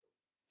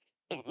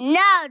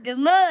Now the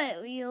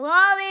moment we've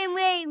all been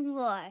waiting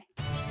for.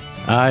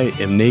 I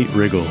am Nate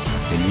Riggle,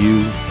 and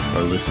you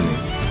are listening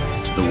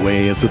to The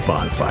Way of the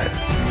Bonfire.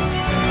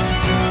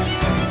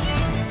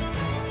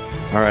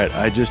 All right,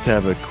 I just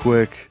have a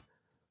quick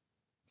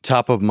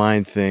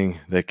top-of-mind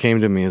thing that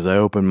came to me as I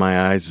opened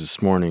my eyes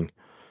this morning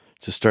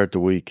to start the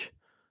week.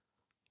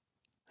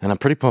 And I'm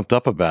pretty pumped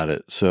up about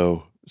it,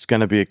 so it's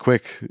going to be a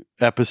quick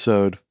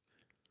episode,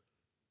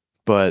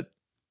 but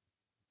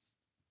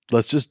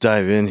let's just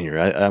dive in here.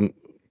 I'm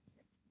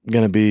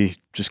going to be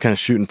just kind of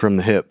shooting from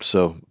the hip,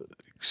 so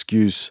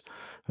excuse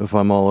if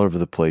I'm all over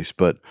the place,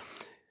 but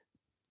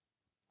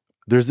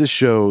there's this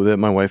show that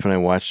my wife and I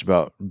watched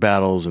about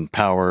battles and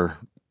power,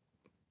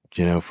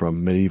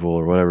 from medieval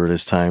or whatever it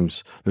is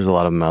times. There's a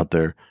lot of them out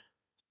there.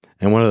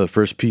 And one of the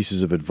first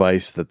pieces of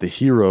advice that the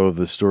hero of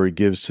the story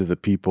gives to the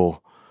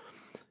people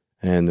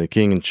and the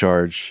king in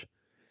charge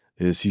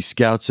is he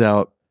scouts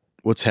out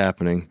what's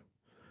happening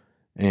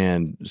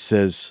and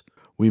says,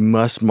 we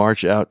must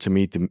march out to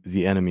meet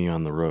the enemy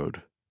on the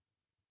road.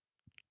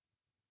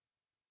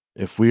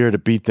 If we are to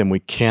beat them, we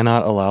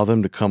cannot allow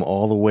them to come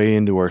all the way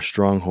into our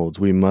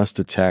strongholds. We must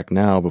attack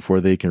now before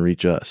they can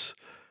reach us.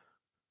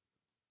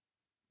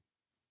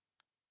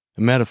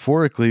 And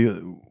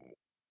metaphorically,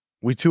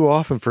 we too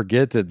often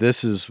forget that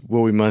this is what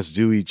we must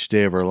do each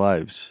day of our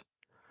lives.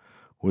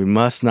 We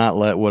must not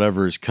let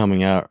whatever is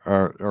coming out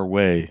our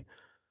way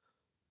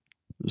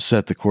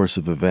set the course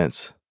of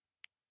events.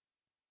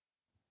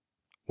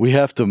 We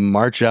have to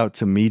march out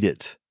to meet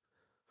it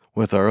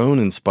with our own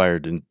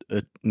inspired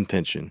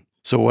intention.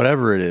 So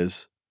whatever it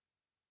is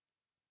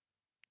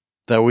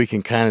that we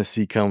can kind of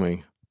see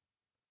coming,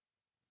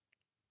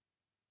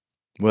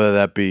 whether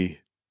that be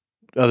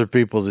other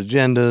people's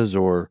agendas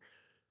or,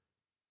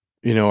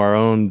 our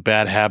own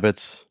bad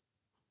habits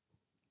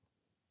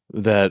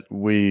that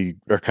we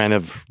are kind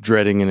of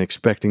dreading and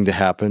expecting to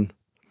happen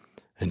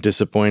and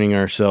disappointing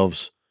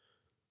ourselves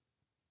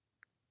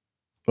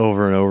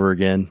over and over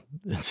again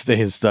and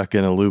staying stuck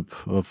in a loop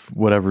of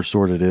whatever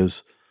sort it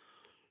is.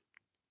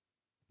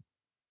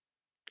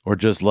 Or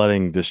just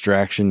letting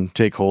distraction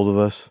take hold of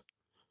us.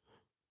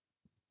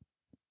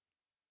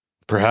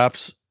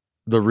 Perhaps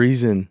the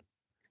reason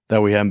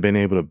that we haven't been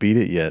able to beat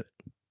it yet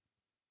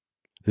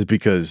is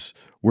because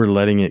we're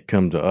letting it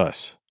come to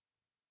us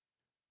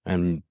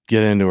and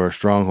get into our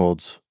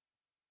strongholds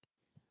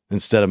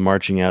instead of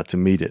marching out to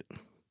meet it.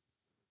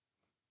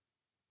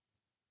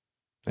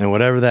 And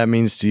whatever that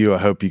means to you, I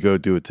hope you go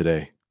do it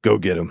today. Go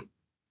get them.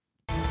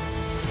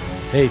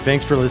 Hey,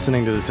 thanks for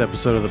listening to this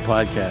episode of the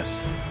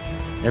podcast.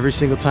 Every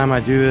single time I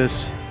do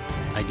this,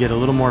 I get a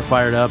little more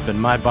fired up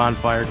and my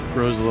bonfire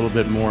grows a little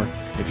bit more.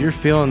 If you're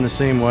feeling the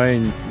same way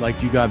and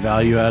like you got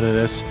value out of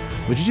this,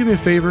 would you do me a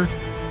favor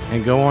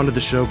and go onto the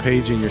show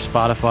page in your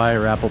Spotify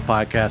or Apple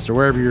Podcast or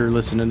wherever you're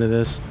listening to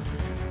this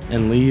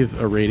and leave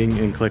a rating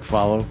and click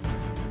follow?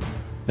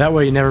 That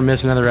way you never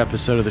miss another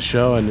episode of the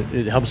show, and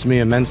it helps me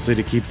immensely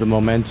to keep the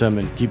momentum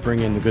and keep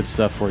bringing the good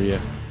stuff for you.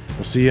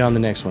 We'll see you on the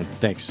next one.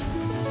 Thanks.